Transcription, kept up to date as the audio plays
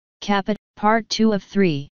Capit, Part 2 of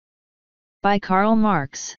 3. By Karl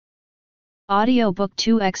Marx. Audiobook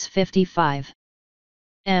 2x55.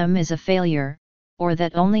 M is a failure, or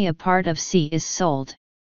that only a part of C is sold.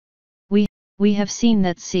 We have seen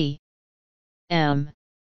that C,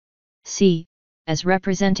 as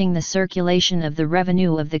representing the circulation of the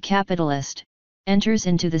revenue of the capitalist, enters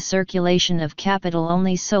into the circulation of capital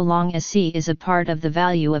only so long as C is a part of the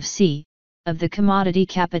value of C, of the commodity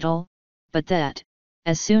capital, but that,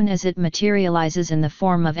 as soon as it materializes in the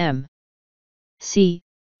form of C,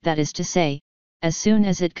 that is to say, as soon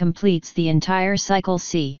as it completes the entire cycle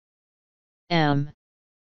C, it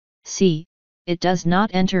does not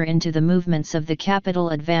enter into the movements of the capital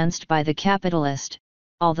advanced by the capitalist,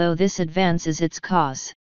 although this advance is its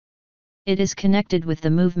cause. It is connected with the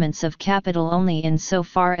movements of capital only in so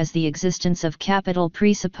far as the existence of capital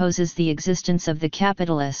presupposes the existence of the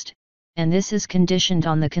capitalist, and this is conditioned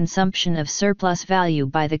on the consumption of surplus value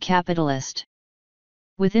by the capitalist.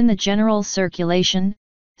 Within the general circulation,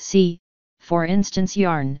 C, for instance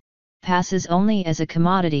yarn, passes only as a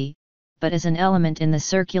commodity, but as an element in the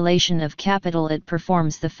circulation of capital it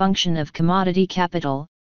performs the function of commodity capital,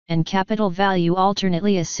 and capital value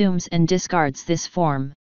alternately assumes and discards this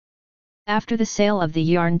form. After the sale of the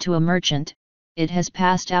yarn to a merchant, it has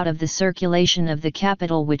passed out of the circulation of the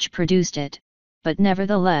capital which produced it, but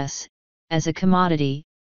nevertheless, as a commodity,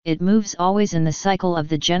 it moves always in the cycle of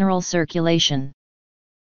the general circulation.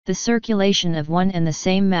 The circulation of one and the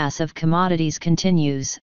same mass of commodities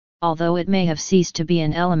continues, although it may have ceased to be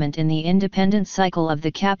an element in the independent cycle of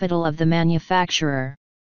the capital of the manufacturer.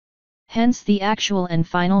 Hence the actual and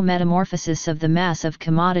final metamorphosis of the mass of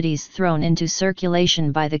commodities thrown into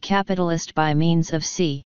circulation by the capitalist by means of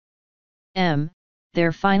C,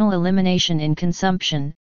 their final elimination in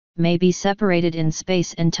consumption, may be separated in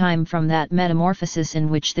space and time from that metamorphosis in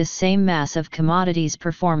which this same mass of commodities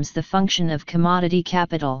performs the function of commodity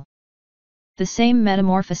capital. The same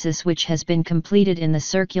metamorphosis which has been completed in the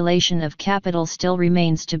circulation of capital still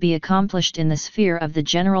remains to be accomplished in the sphere of the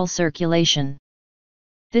general circulation.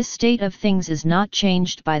 This state of things is not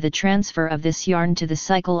changed by the transfer of this yarn to the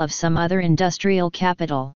cycle of some other industrial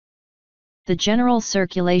capital. The general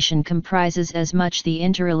circulation comprises as much the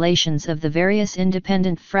interrelations of the various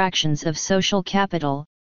independent fractions of social capital,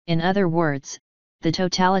 in other words, the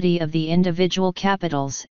totality of the individual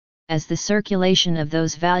capitals, as the circulation of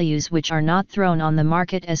those values which are not thrown on the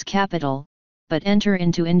market as capital, but enter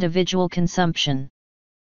into individual consumption.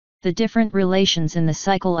 The different relations in the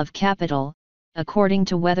cycle of capital, according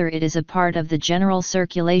to whether it is a part of the general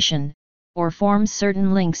circulation, or forms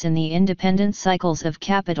certain links in the independent cycles of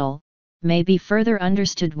capital, may be further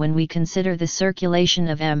understood when we consider the circulation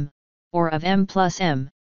of M, or of M plus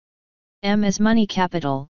M. M as money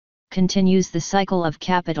capital, continues the cycle of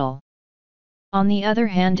capital. On the other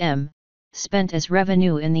hand M, spent as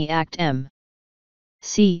revenue in the act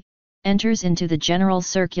C, enters into the general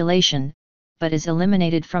circulation, but is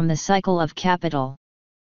eliminated from the cycle of capital.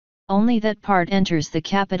 Only that part enters the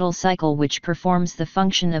capital cycle which performs the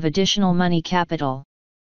function of additional money capital.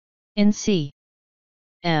 In C,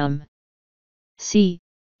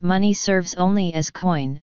 money serves only as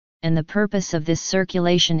coin, and the purpose of this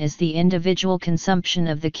circulation is the individual consumption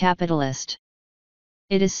of the capitalist.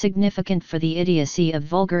 It is significant for the idiocy of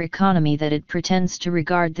vulgar economy that it pretends to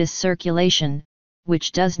regard this circulation,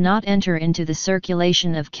 which does not enter into the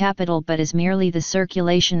circulation of capital but is merely the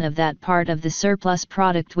circulation of that part of the surplus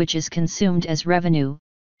product which is consumed as revenue,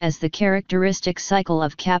 as the characteristic cycle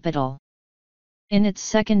of capital. In its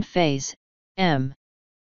second phase,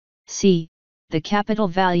 the capital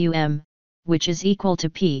value M, which is equal to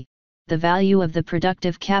P, the value of the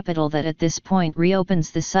productive capital that at this point reopens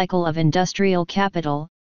the cycle of industrial capital,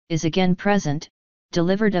 is again present,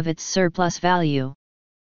 delivered of its surplus value.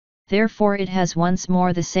 Therefore it has once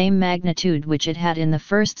more the same magnitude which it had in the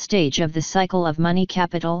first stage of the cycle of money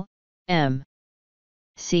capital,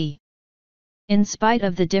 C. In spite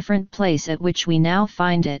of the different place at which we now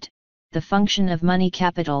find it, the function of money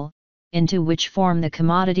capital, into which form the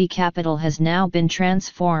commodity capital has now been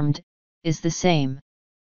transformed, is the same.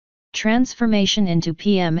 Transformation into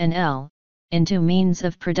PM and L, into means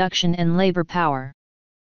of production and labor power.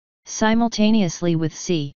 Simultaneously with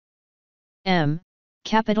C,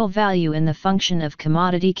 capital value in the function of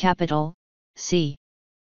commodity capital, C,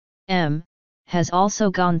 has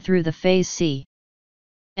also gone through the phase C,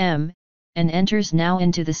 and enters now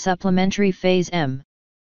into the supplementary phase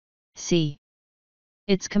C.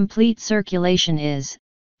 Its complete circulation is,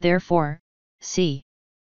 therefore, CPM.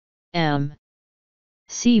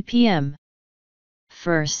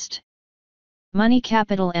 First, money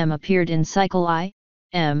capital M appeared in cycle I,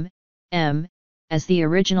 as the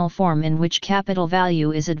original form in which capital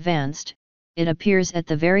value is advanced, it appears at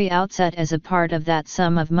the very outset as a part of that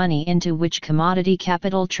sum of money into which commodity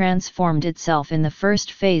capital transformed itself in the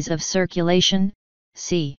first phase of circulation,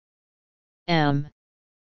 c. M.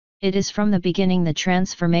 It is from the beginning the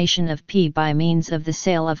transformation of P by means of the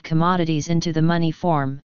sale of commodities into the money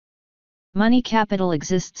form. Money capital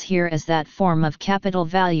exists here as that form of capital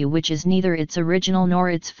value which is neither its original nor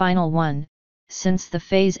its final one, since the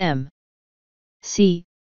phase M. C,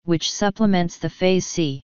 which supplements the phase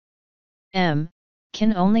C. M,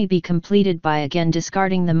 can only be completed by again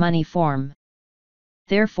discarding the money form.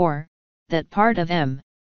 Therefore, that part of M.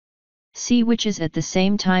 C which is at the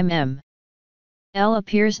same time M. L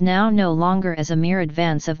appears now no longer as a mere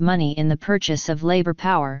advance of money in the purchase of labor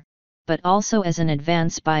power, but also as an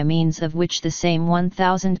advance by means of which the same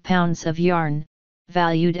 1,000 pounds of yarn,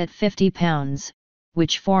 valued at £50,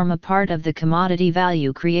 which form a part of the commodity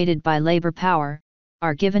value created by labor power,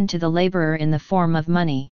 are given to the laborer in the form of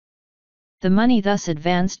money. The money thus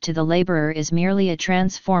advanced to the laborer is merely a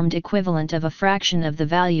transformed equivalent of a fraction of the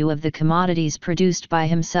value of the commodities produced by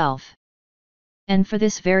himself. And for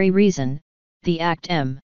this very reason, the act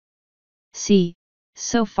M. C,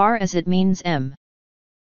 so far as it means M.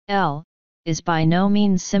 L, is by no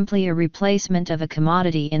means simply a replacement of a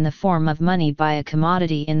commodity in the form of money by a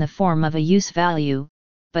commodity in the form of a use value,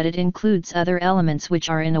 but it includes other elements which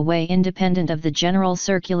are in a way independent of the general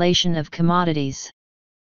circulation of commodities.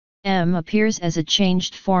 M appears as a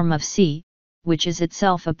changed form of C, which is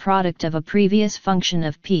itself a product of a previous function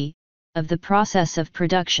of P, of the process of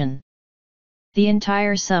production. The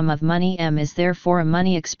entire sum of money M is therefore a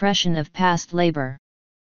money expression of past labor.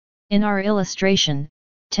 In our illustration,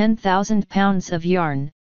 10,000 pounds of yarn,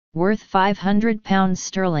 worth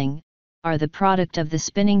 £500 are the product of the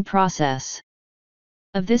spinning process.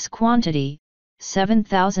 Of this quantity,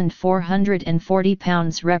 7,440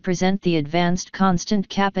 pounds represent the advanced constant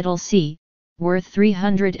capital C, worth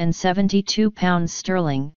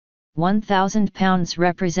 £372, 1,000 pounds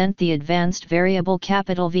represent the advanced variable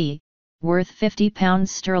capital V, worth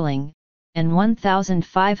 £50, and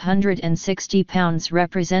 1,560 pounds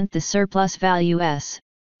represent the surplus value S,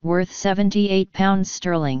 worth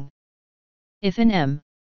 £78. If in M,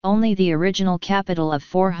 only the original capital of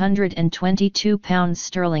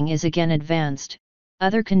 £422 is again advanced,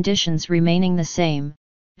 other conditions remaining the same,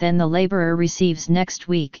 then the laborer receives next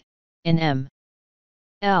week, in M.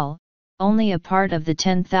 L, only a part of the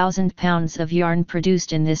 10,000 pounds of yarn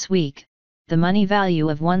produced in this week, the money value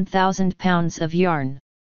of 1,000 pounds of yarn.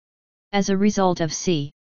 As a result of C.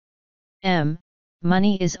 M,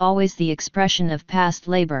 money is always the expression of past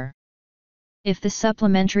labor. If the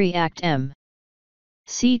supplementary act M.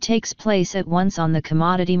 C takes place at once on the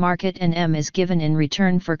commodity market and M is given in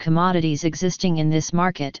return for commodities existing in this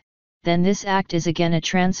market, then this act is again a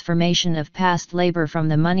transformation of past labor from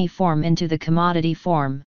the money form into the commodity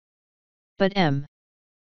form. But M.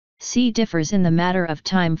 C differs in the matter of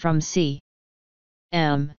time from C.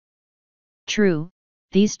 M. True,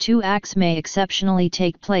 these two acts may exceptionally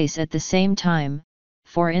take place at the same time,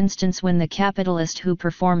 for instance when the capitalist who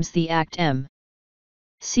performs the act M.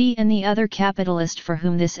 C and the other capitalist for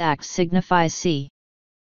whom this act signifies C.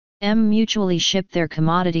 M mutually ship their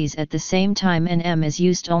commodities at the same time and M is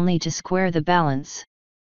used only to square the balance.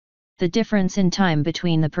 The difference in time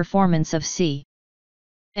between the performance of C.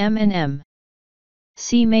 M and M.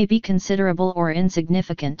 C may be considerable or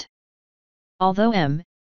insignificant. Although M,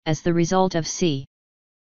 as the result of C.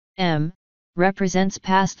 M, represents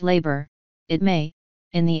past labor, it may,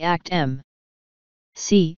 in the act M.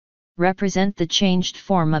 C, represent the changed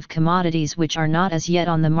form of commodities which are not as yet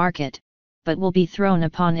on the market, but will be thrown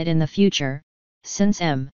upon it in the future, since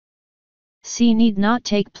M. C need not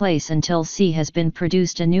take place until C has been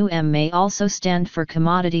produced. A new M may also stand for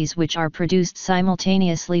commodities which are produced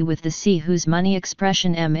simultaneously with the C whose money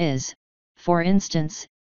expression M is, for instance,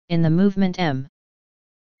 in the movement M.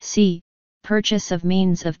 C, purchase of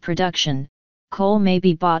means of production, coal may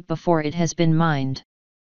be bought before it has been mined.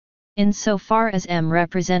 In so far as M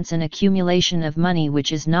represents an accumulation of money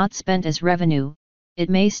which is not spent as revenue, it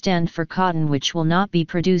may stand for cotton which will not be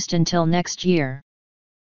produced until next year.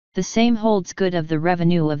 The same holds good of the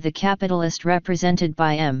revenue of the capitalist represented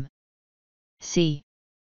by M. C.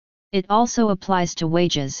 It also applies to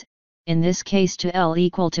wages, in this case to L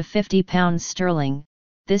equal to £50.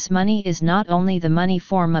 This money is not only the money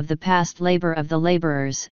form of the past labor of the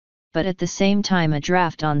laborers, but at the same time a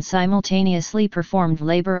draft on simultaneously performed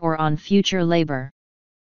labor or on future labor.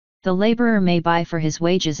 The laborer may buy for his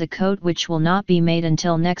wages a coat which will not be made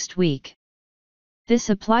until next week. This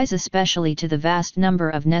applies especially to the vast number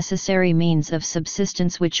of necessary means of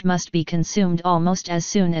subsistence which must be consumed almost as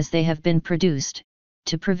soon as they have been produced,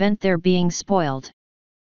 to prevent their being spoiled.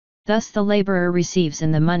 Thus the laborer receives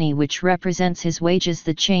in the money which represents his wages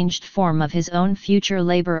the changed form of his own future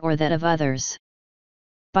labor or that of others.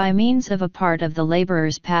 By means of a part of the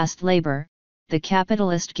laborer's past labor, the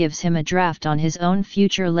capitalist gives him a draft on his own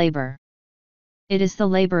future labor. It is the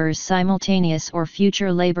laborer's simultaneous or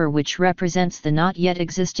future labor which represents the not yet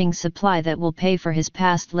existing supply that will pay for his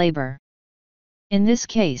past labor. In this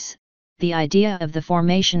case, the idea of the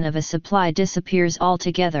formation of a supply disappears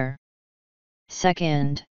altogether.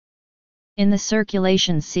 Second, in the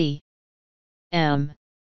circulation C. M.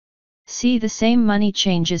 C. the same money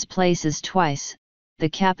changes places twice. The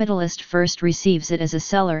capitalist first receives it as a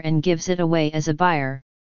seller and gives it away as a buyer.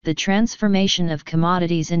 The transformation of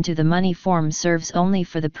commodities into the money form serves only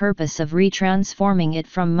for the purpose of retransforming it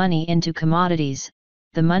from money into commodities.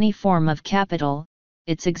 The money form of capital,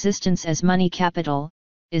 its existence as money capital,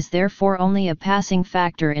 is therefore only a passing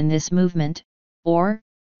factor in this movement, or,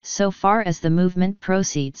 so far as the movement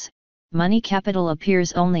proceeds, money capital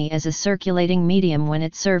appears only as a circulating medium when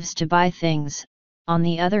it serves to buy things. On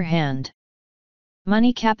the other hand,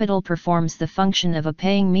 money capital performs the function of a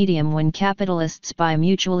paying medium when capitalists buy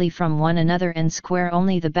mutually from one another and square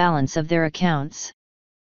only the balance of their accounts.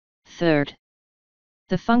 Third,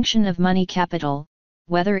 the function of money capital,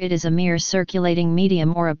 whether it is a mere circulating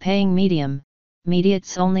medium or a paying medium,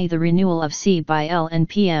 mediates only the renewal of C by L and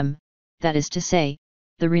PM, that is to say,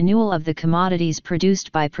 the renewal of the commodities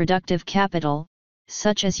produced by productive capital,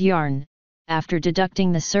 such as yarn, after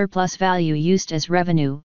deducting the surplus value used as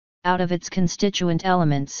revenue, out of its constituent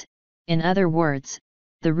elements. In other words,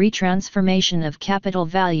 the retransformation of capital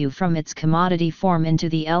value from its commodity form into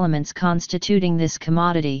the elements constituting this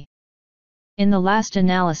commodity. In the last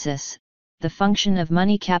analysis, the function of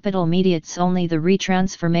money capital mediates only the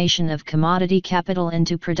retransformation of commodity capital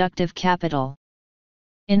into productive capital.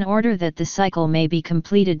 In order that the cycle may be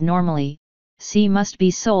completed normally, C must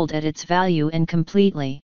be sold at its value and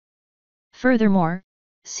completely. Furthermore,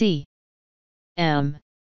 C. M.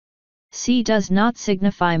 C does not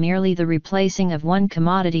signify merely the replacing of one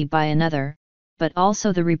commodity by another, but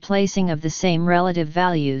also the replacing of the same relative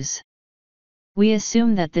values. We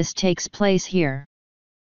assume that this takes place here.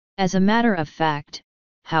 As a matter of fact,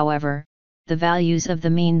 however, the values of the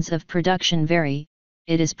means of production vary.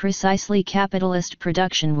 It is precisely capitalist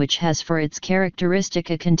production which has for its characteristic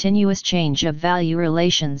a continuous change of value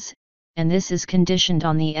relations, and this is conditioned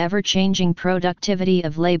on the ever-changing productivity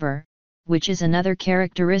of labor, which is another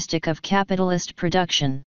characteristic of capitalist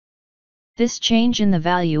production. This change in the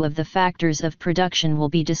value of the factors of production will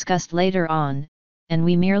be discussed later on, and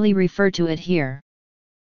we merely refer to it here.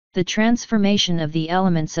 The transformation of the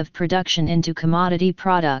elements of production into commodity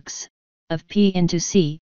products, of P into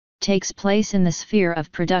C, takes place in the sphere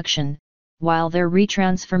of production, while their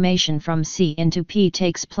retransformation from C into P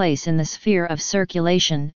takes place in the sphere of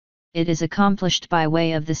circulation. It is accomplished by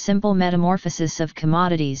way of the simple metamorphosis of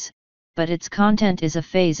commodities, but its content is a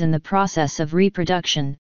phase in the process of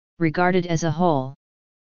reproduction, regarded as a whole.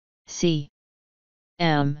 C.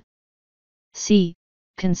 M. C,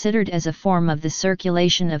 considered as a form of the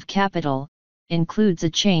circulation of capital, includes a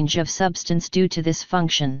change of substance due to this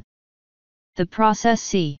function. The process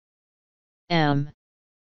C. M.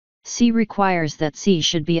 C requires that C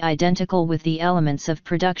should be identical with the elements of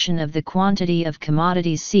production of the quantity of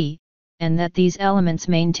commodities C, and that these elements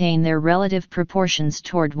maintain their relative proportions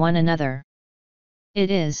toward one another.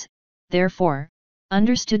 It is, therefore,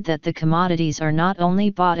 understood that the commodities are not only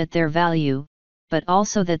bought at their value, but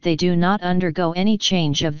also that they do not undergo any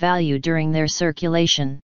change of value during their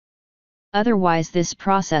circulation. Otherwise this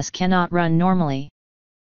process cannot run normally.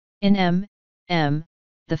 In M,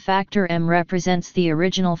 the factor M represents the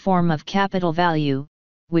original form of capital value,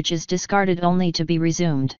 which is discarded only to be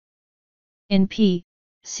resumed. In P,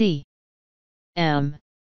 C. M.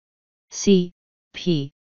 C.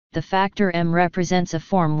 P, the factor M represents a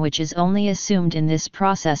form which is only assumed in this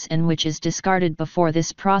process and which is discarded before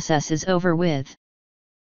this process is over with.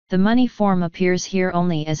 The money form appears here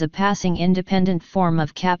only as a passing independent form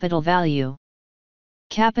of capital value.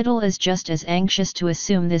 Capital is just as anxious to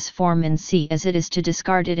assume this form in C as it is to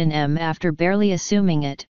discard it in M after barely assuming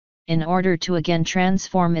it, in order to again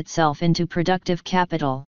transform itself into productive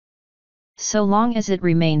capital. So long as it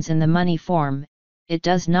remains in the money form, it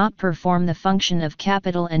does not perform the function of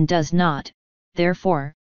capital and does not,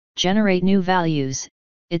 therefore, generate new values.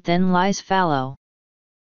 It then lies fallow.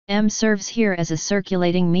 M serves here as a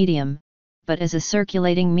circulating medium, but as a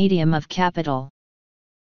circulating medium of capital.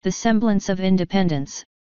 The semblance of independence,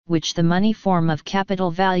 which the money form of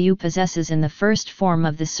capital value possesses in the first form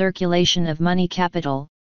of the circulation of money capital,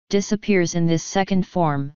 disappears in this second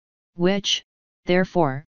form, which,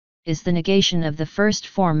 therefore, is the negation of the first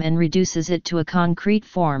form and reduces it to a concrete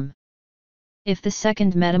form. If the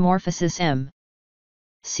second metamorphosis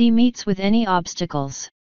M.C. meets with any obstacles,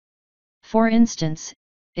 for instance,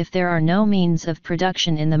 if there are no means of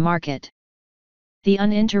production in the market, the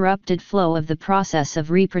uninterrupted flow of the process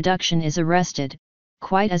of reproduction is arrested,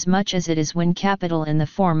 quite as much as it is when capital in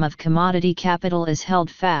the form of commodity capital is held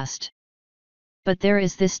fast. But there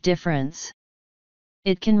is this difference.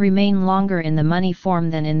 It can remain longer in the money form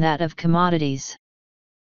than in that of commodities.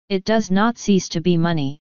 It does not cease to be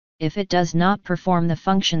money, if it does not perform the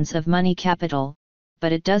functions of money capital,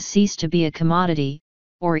 but it does cease to be a commodity,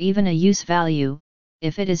 or even a use value,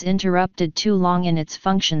 if it is interrupted too long in its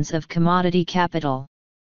functions of commodity capital.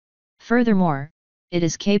 Furthermore, it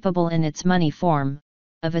is capable in its money form,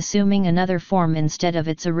 of assuming another form instead of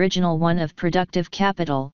its original one of productive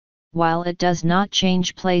capital, while it does not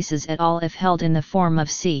change places at all if held in the form of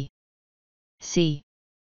C.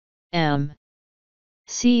 M.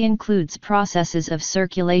 C includes processes of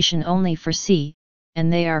circulation only for C,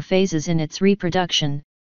 and they are phases in its reproduction,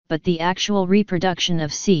 but the actual reproduction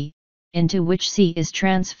of C, into which C is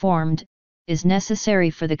transformed, is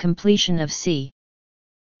necessary for the completion of C.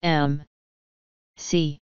 M.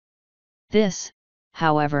 C. This,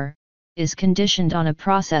 however, is conditioned on a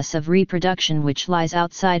process of reproduction which lies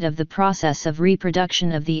outside of the process of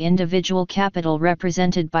reproduction of the individual capital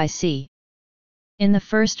represented by C. In the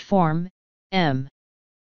first form, M.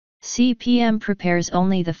 CPM prepares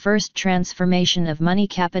only the first transformation of money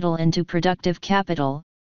capital into productive capital.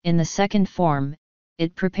 In the second form,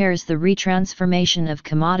 it prepares the retransformation of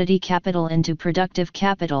commodity capital into productive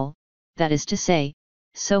capital, that is to say,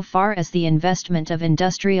 so far as the investment of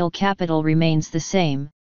industrial capital remains the same,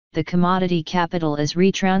 the commodity capital is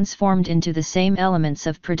retransformed into the same elements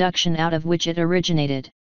of production out of which it originated.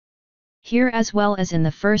 Here as well as in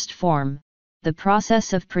the first form, the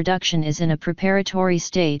process of production is in a preparatory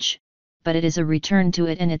stage, but it is a return to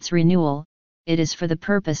it and its renewal. It is for the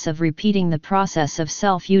purpose of repeating the process of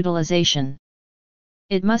self-utilization.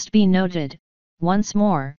 It must be noted, once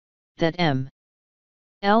more, that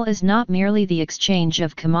M.L. is not merely the exchange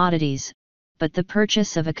of commodities, but the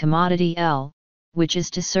purchase of a commodity L, which is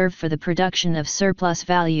to serve for the production of surplus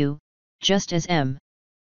value, just as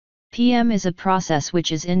M.P.M. is a process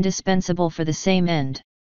which is indispensable for the same end.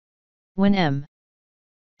 When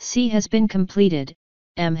M.C. has been completed,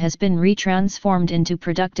 M has been retransformed into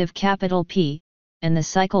productive capital P, and the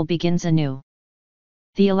cycle begins anew.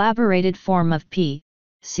 The elaborated form of P,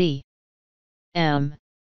 C, M,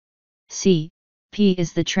 C, P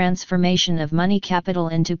is the transformation of money capital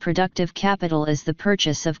into productive capital as the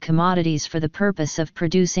purchase of commodities for the purpose of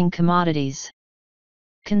producing commodities.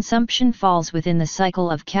 Consumption falls within the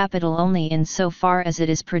cycle of capital only in so far as it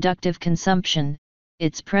is productive consumption.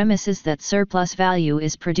 Its premise is that surplus value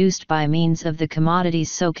is produced by means of the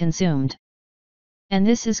commodities so consumed. And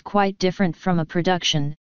this is quite different from a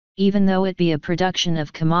production, even though it be a production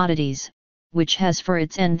of commodities, which has for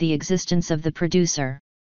its end the existence of the producer.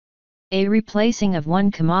 A replacing of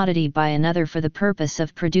one commodity by another for the purpose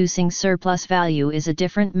of producing surplus value is a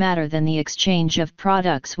different matter than the exchange of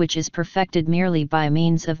products which is perfected merely by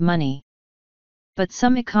means of money. But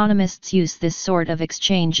some economists use this sort of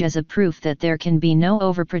exchange as a proof that there can be no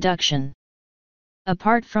overproduction.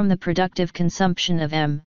 Apart from the productive consumption of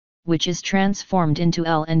M, which is transformed into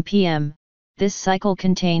L and PM, this cycle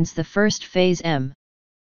contains the first phase M.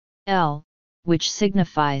 L, which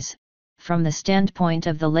signifies, from the standpoint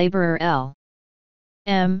of the laborer L.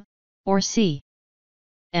 M, or C.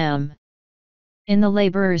 M. In the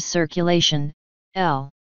laborer's circulation,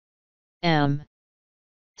 L. M.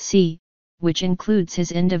 C, which includes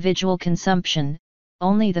his individual consumption,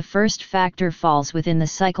 only the first factor falls within the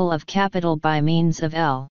cycle of capital by means of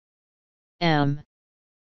L. M.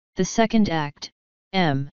 The second act,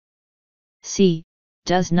 M. C,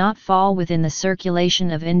 does not fall within the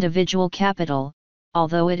circulation of individual capital,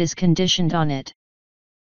 although it is conditioned on it.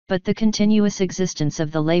 But the continuous existence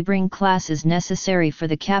of the laboring class is necessary for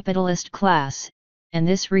the capitalist class, and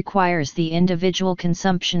this requires the individual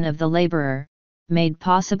consumption of the laborer, made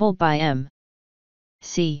possible by M.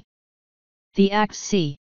 C. The act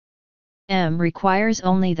C. M requires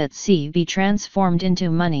only that C be transformed into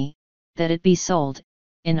money, that it be sold,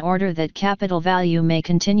 in order that capital value may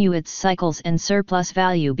continue its cycles and surplus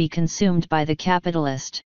value be consumed by the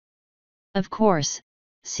capitalist. Of course,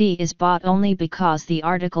 C is bought only because the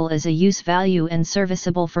article is a use value and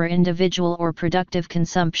serviceable for individual or productive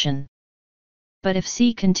consumption. But if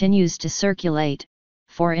C continues to circulate,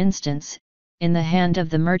 For instance, in the hand of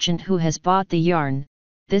the merchant who has bought the yarn,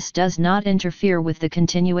 this does not interfere with the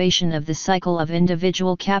continuation of the cycle of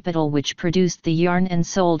individual capital which produced the yarn and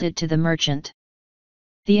sold it to the merchant.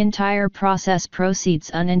 The entire process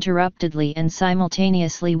proceeds uninterruptedly and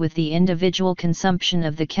simultaneously with the individual consumption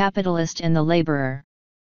of the capitalist and the laborer.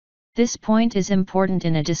 This point is important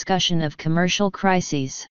in a discussion of commercial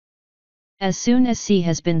crises. As soon as C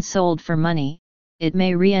has been sold for money, it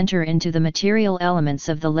may re-enter into the material elements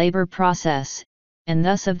of the labor process, and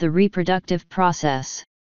thus of the reproductive process.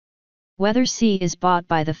 Whether C is bought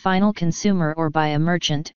by the final consumer or by a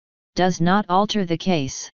merchant, does not alter the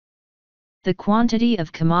case. The quantity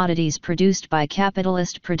of commodities produced by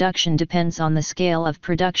capitalist production depends on the scale of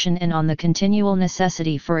production and on the continual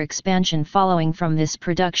necessity for expansion following from this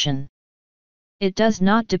production. It does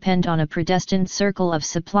not depend on a predestined circle of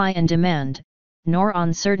supply and demand, nor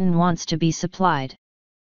on certain wants to be supplied.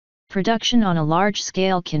 Production on a large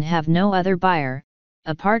scale can have no other buyer,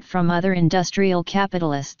 apart from other industrial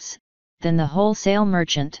capitalists, than the wholesale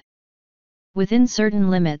merchant. Within certain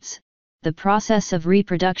limits, the process of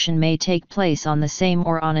reproduction may take place on the same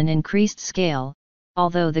or on an increased scale,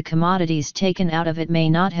 although the commodities taken out of it may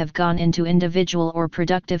not have gone into individual or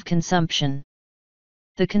productive consumption.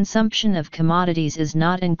 The consumption of commodities is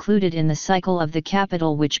not included in the cycle of the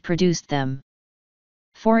capital which produced them.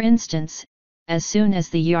 For instance, as soon as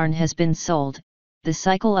the yarn has been sold, the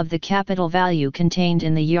cycle of the capital value contained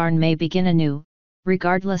in the yarn may begin anew,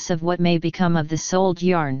 regardless of what may become of the sold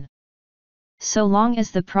yarn. So long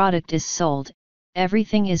as the product is sold,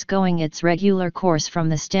 everything is going its regular course from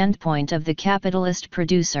the standpoint of the capitalist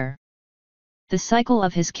producer. The cycle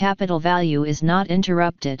of his capital value is not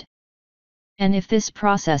interrupted. And if this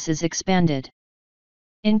process is expanded,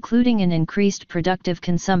 including an increased productive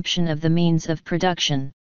consumption of the means of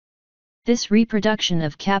production, this reproduction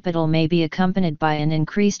of capital may be accompanied by an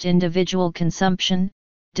increased individual consumption,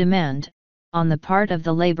 demand, on the part of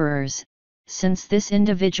the laborers, since this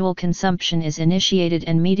individual consumption is initiated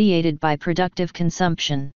and mediated by productive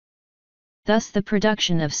consumption. Thus the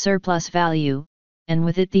production of surplus value, and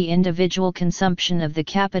with it the individual consumption of the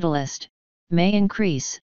capitalist, may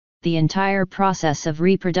increase. The entire process of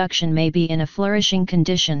reproduction may be in a flourishing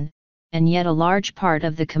condition, and yet a large part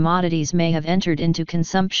of the commodities may have entered into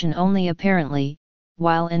consumption only apparently,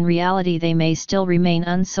 while in reality they may still remain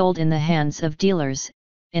unsold in the hands of dealers.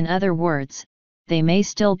 In other words, they may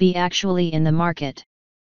still be actually in the market.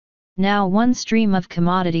 Now one stream of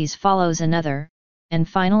commodities follows another, and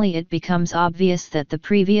finally it becomes obvious that the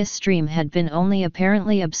previous stream had been only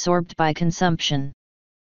apparently absorbed by consumption.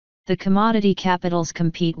 The commodity capitals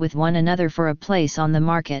compete with one another for a place on the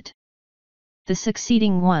market. The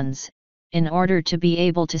succeeding ones, in order to be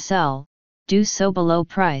able to sell, do so below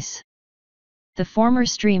price. The former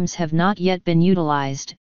streams have not yet been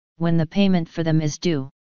utilized, when the payment for them is due.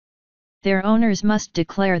 Their owners must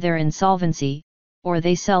declare their insolvency, or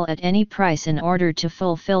they sell at any price in order to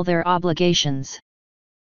fulfill their obligations.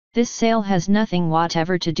 This sale has nothing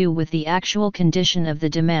whatever to do with the actual condition of the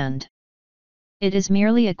demand. It is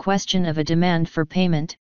merely a question of a demand for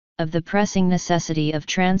payment, of the pressing necessity of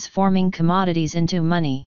transforming commodities into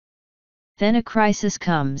money. Then a crisis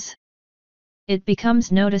comes. It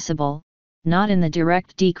becomes noticeable, not in the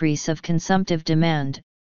direct decrease of consumptive demand,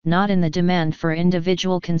 not in the demand for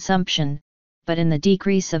individual consumption, but in the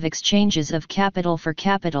decrease of exchanges of capital for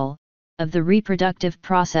capital, of the reproductive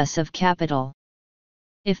process of capital.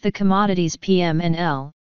 If the commodities PM and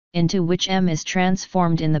L, into which M is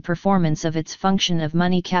transformed in the performance of its function of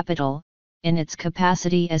money capital, in its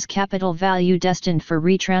capacity as capital value destined for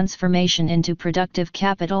retransformation into productive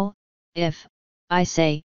capital, if, I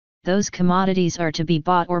say, those commodities are to be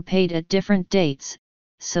bought or paid at different dates,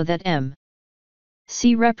 so that M.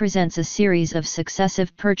 C represents a series of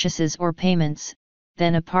successive purchases or payments,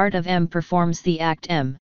 then a part of M performs the act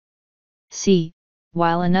M. C,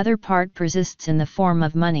 while another part persists in the form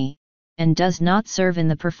of money, and does not serve in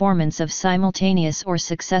the performance of simultaneous or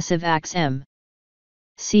successive acts M.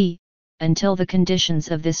 C, until the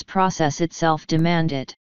conditions of this process itself demand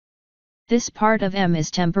it. This part of M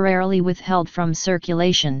is temporarily withheld from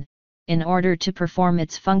circulation, in order to perform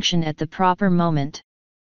its function at the proper moment.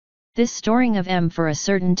 This storing of M for a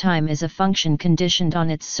certain time is a function conditioned on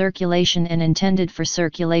its circulation and intended for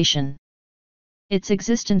circulation. Its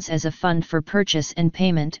existence as a fund for purchase and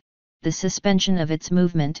payment, the suspension of its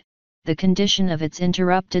movement, the condition of its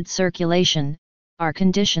interrupted circulation, are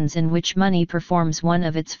conditions in which money performs one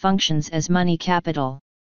of its functions as money capital.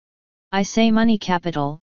 I say money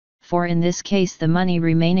capital, for in this case the money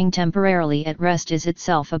remaining temporarily at rest is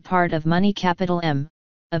itself a part of money capital M,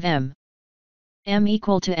 of M. M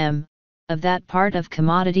equal to M, of that part of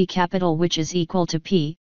commodity capital which is equal to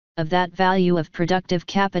P, of that value of productive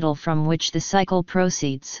capital from which the cycle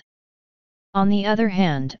proceeds. On the other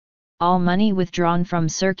hand, all money withdrawn from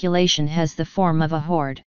circulation has the form of a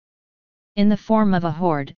hoard. In the form of a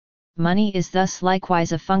hoard, money is thus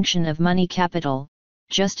likewise a function of money capital,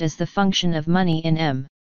 just as the function of money in M.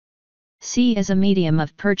 C as a medium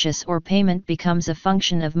of purchase or payment becomes a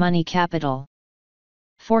function of money capital.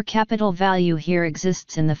 For capital value here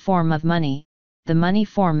exists in the form of money, the money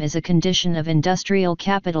form is a condition of industrial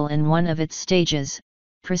capital in one of its stages,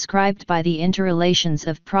 prescribed by the interrelations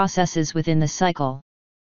of processes within the cycle.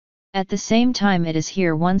 At the same time it is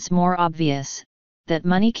here once more obvious, that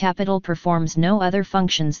money capital performs no other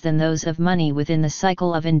functions than those of money within the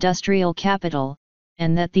cycle of industrial capital,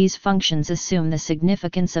 and that these functions assume the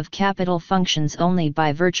significance of capital functions only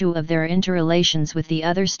by virtue of their interrelations with the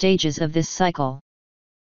other stages of this cycle.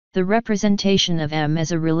 The representation of M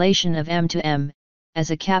as a relation of M to M,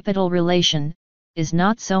 as a capital relation, is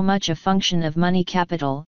not so much a function of money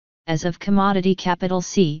capital, as of commodity capital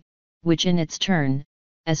C, which in its turn,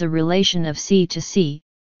 as a relation of C to C,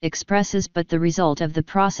 expresses but the result of the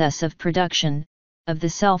process of production, of the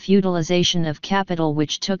self-utilization of capital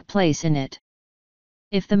which took place in it.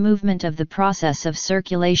 If the movement of the process of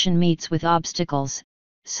circulation meets with obstacles,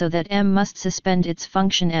 so that M must suspend its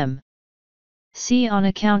function M. C on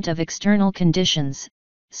account of external conditions,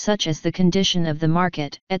 such as the condition of the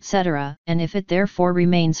market, etc., and if it therefore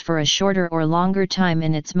remains for a shorter or longer time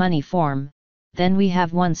in its money form, then we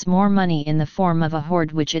have once more money in the form of a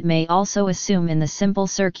hoard which it may also assume in the simple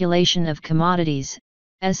circulation of commodities,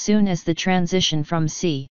 as soon as the transition from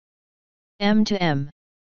C. M to M.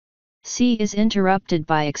 C is interrupted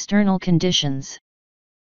by external conditions.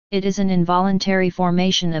 It is an involuntary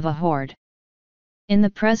formation of a hoard. In the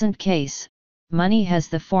present case, money has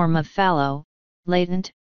the form of fallow, latent,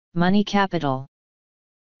 money capital.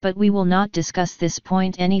 But we will not discuss this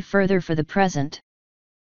point any further for the present.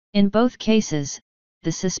 In both cases,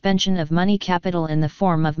 the suspension of money capital in the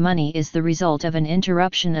form of money is the result of an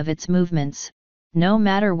interruption of its movements, no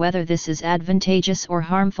matter whether this is advantageous or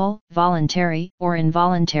harmful, voluntary or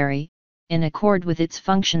involuntary, in accord with its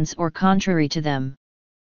functions or contrary to them.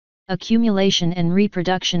 Accumulation and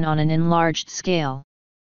reproduction on an enlarged scale.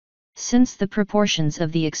 Since the proportions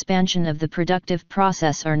of the expansion of the productive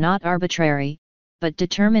process are not arbitrary, but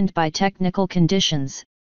determined by technical conditions,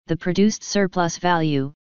 the produced surplus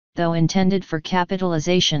value, though intended for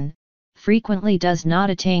capitalization, frequently does not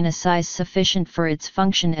attain a size sufficient for its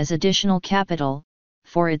function as additional capital,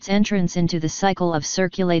 for its entrance into the cycle of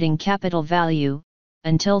circulating capital value,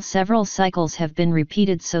 until several cycles have been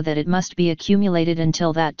repeated so that it must be accumulated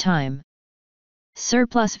until that time.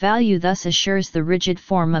 Surplus value thus assures the rigid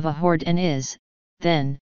form of a hoard and is,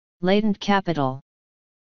 then, latent capital.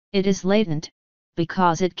 It is latent,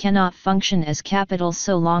 because it cannot function as capital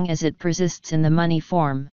so long as it persists in the money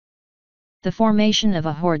form. The formation of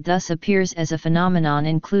a hoard thus appears as a phenomenon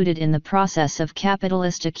included in the process of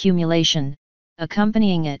capitalist accumulation,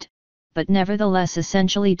 accompanying it, but nevertheless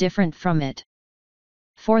essentially different from it.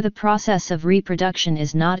 For the process of reproduction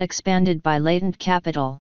is not expanded by latent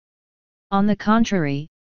capital. On the contrary,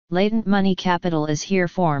 latent money capital is here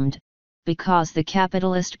formed, because the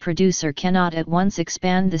capitalist producer cannot at once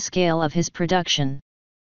expand the scale of his production.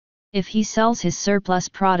 If he sells his surplus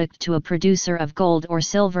product to a producer of gold or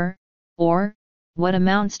silver, or, what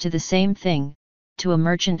amounts to the same thing, to a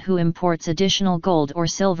merchant who imports additional gold or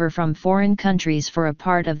silver from foreign countries for a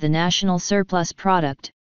part of the national surplus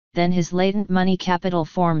product, then his latent money capital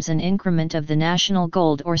forms an increment of the national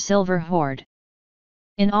gold or silver hoard.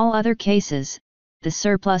 In all other cases, the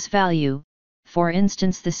surplus value, for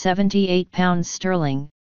instance the £78 sterling,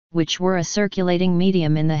 which were a circulating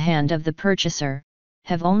medium in the hand of the purchaser,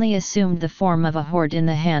 have only assumed the form of a hoard in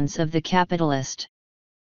the hands of the capitalist.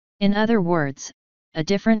 In other words, a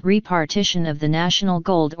different repartition of the national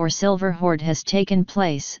gold or silver hoard has taken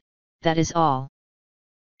place, that is all.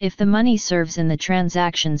 If the money serves in the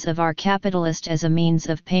transactions of our capitalist as a means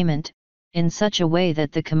of payment, in such a way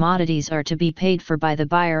that the commodities are to be paid for by the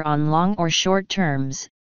buyer on long or short terms,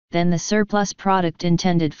 then the surplus product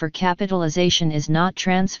intended for capitalization is not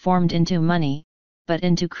transformed into money, but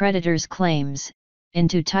into creditors' claims,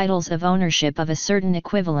 into titles of ownership of a certain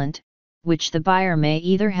equivalent, which the buyer may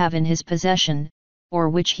either have in his possession, or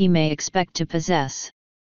which he may expect to possess.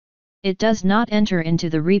 It does not enter into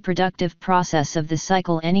the reproductive process of the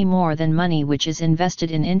cycle any more than money which is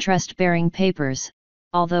invested in interest-bearing papers,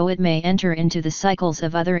 although it may enter into the cycles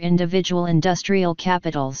of other individual industrial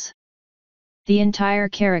capitals. The entire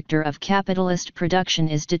character of capitalist production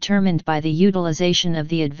is determined by the utilization of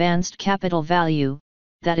the advanced capital value,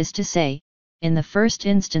 that is to say, in the first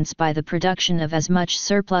instance by the production of as much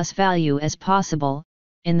surplus value as possible,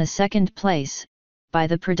 in the second place, by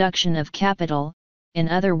the production of capital, in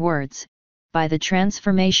other words, by the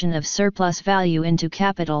transformation of surplus value into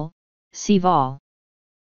capital, see vol.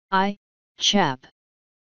 I, chap.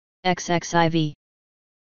 XXIV.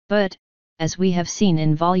 But, as we have seen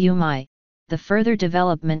in volume I, the further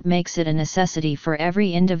development makes it a necessity for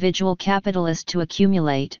every individual capitalist to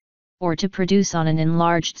accumulate, or to produce on an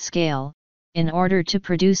enlarged scale, in order to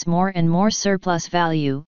produce more and more surplus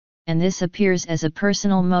value, and this appears as a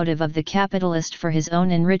personal motive of the capitalist for his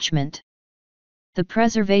own enrichment. The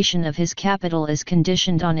preservation of his capital is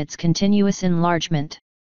conditioned on its continuous enlargement.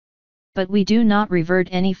 But we do not revert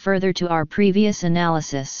any further to our previous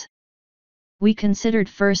analysis. We considered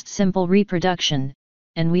first simple reproduction,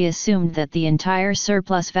 and we assumed that the entire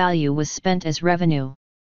surplus value was spent as revenue.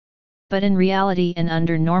 But in reality and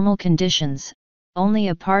under normal conditions, only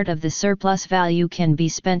a part of the surplus value can be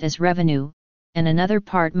spent as revenue, and another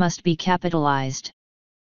part must be capitalized.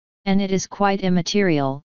 And it is quite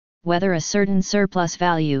immaterial, whether a certain surplus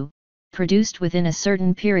value, produced within a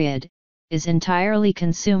certain period, is entirely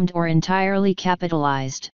consumed or entirely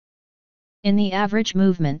capitalized. In the average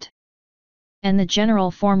movement, and the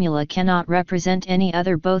general formula cannot represent any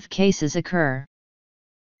other, both cases occur.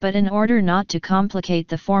 But in order not to complicate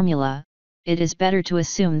the formula, it is better to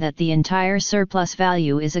assume that the entire surplus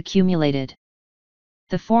value is accumulated.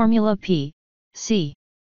 The formula P, C,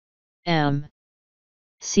 M,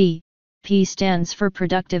 C, P stands for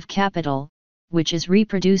productive capital, which is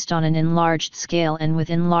reproduced on an enlarged scale and with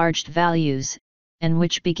enlarged values, and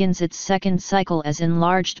which begins its second cycle as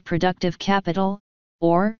enlarged productive capital,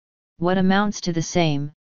 or, what amounts to the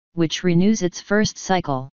same, which renews its first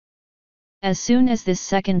cycle. As soon as this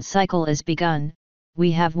second cycle is begun,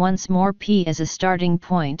 we have once more P as a starting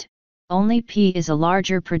point, only P is a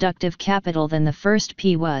larger productive capital than the first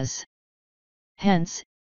P was. Hence,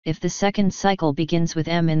 if the second cycle begins with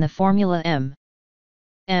M in the formula M,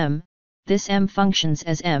 this M functions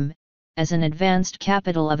as an advanced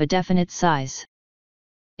capital of a definite size.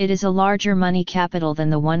 It is a larger money capital than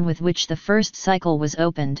the one with which the first cycle was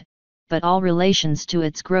opened, but all relations to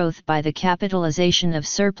its growth by the capitalization of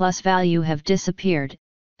surplus value have disappeared,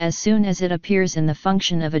 as soon as it appears in the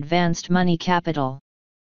function of advanced money capital.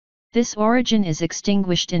 This origin is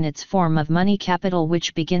extinguished in its form of money capital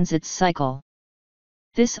which begins its cycle.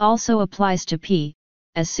 This also applies to P,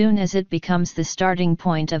 as soon as it becomes the starting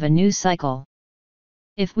point of a new cycle.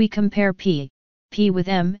 If we compare P with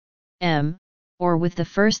M, or with the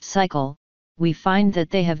first cycle, we find that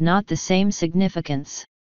they have not the same significance.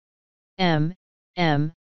 M,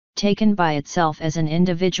 taken by itself as an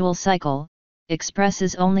individual cycle,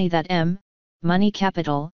 expresses only that M, money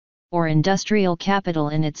capital, or industrial capital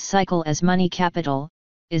in its cycle as money capital,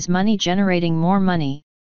 is money generating more money,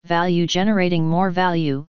 value generating more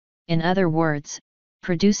value, in other words,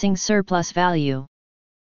 producing surplus value.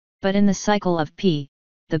 But in the cycle of P,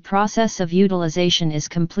 the process of utilization is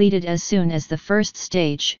completed as soon as the first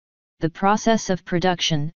stage, the process of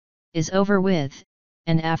production, is over with,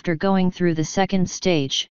 and after going through the second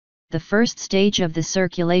stage, the first stage of the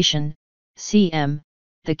circulation, CM,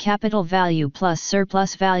 the capital value plus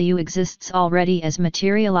surplus value exists already as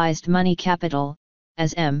materialized money capital,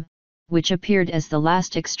 as M, which appeared as the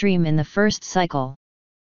last extreme in the first cycle.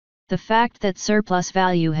 The fact that surplus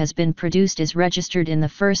value has been produced is registered in the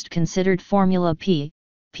first considered formula P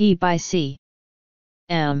by C.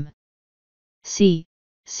 M. C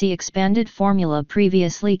expanded formula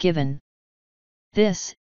previously given.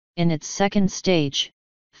 This, in its second stage,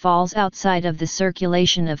 falls outside of the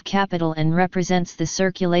circulation of capital and represents the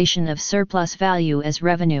circulation of surplus value as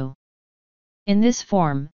revenue. In this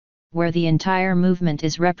form, where the entire movement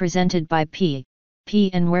is represented by P,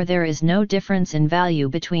 and where there is no difference in value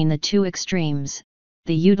between the two extremes,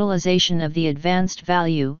 the utilization of the advanced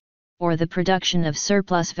value, or the production of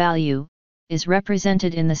surplus value, is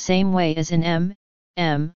represented in the same way as in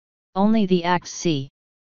M, only the act C.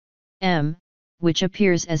 M, which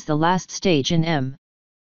appears as the last stage in M,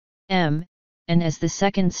 and as the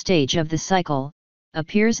second stage of the cycle,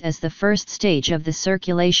 appears as the first stage of the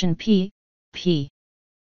circulation P.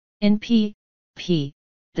 In P,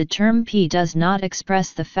 the term P does not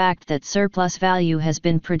express the fact that surplus value has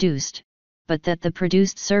been produced, but that the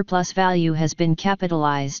produced surplus value has been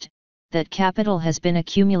capitalized, that capital has been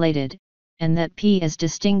accumulated, and that P as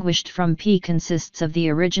distinguished from P consists of the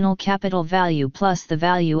original capital value plus the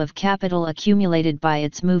value of capital accumulated by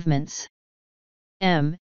its movements.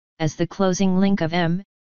 M, as the closing link of M,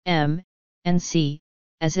 and C,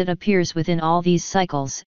 as it appears within all these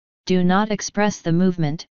cycles, do not express the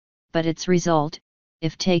movement, but its result,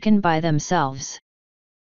 if taken by themselves.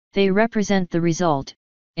 They represent the result,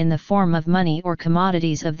 in the form of money or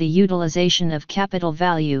commodities, of the utilization of capital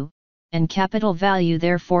value, and capital value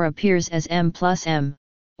therefore appears as M plus M,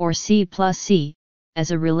 or C plus C,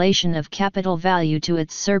 as a relation of capital value to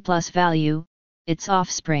its surplus value, its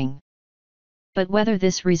offspring. But whether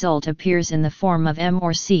this result appears in the form of M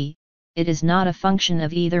or C, it is not a function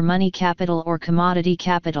of either money capital or commodity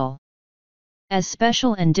capital. As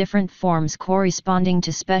special and different forms corresponding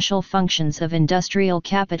to special functions of industrial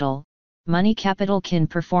capital, money capital can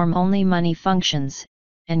perform only money functions,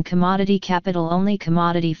 and commodity capital only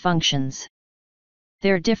commodity functions.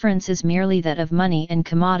 Their difference is merely that of money and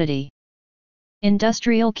commodity.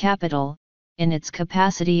 Industrial capital, in its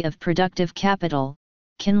capacity of productive capital,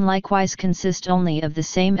 can likewise consist only of the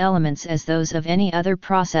same elements as those of any other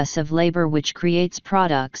process of labor which creates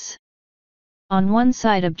products. On one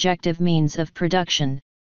side objective means of production,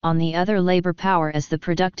 on the other labor power as the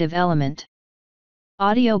productive element.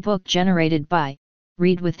 Audiobook generated by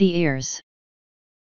Read with the Ears.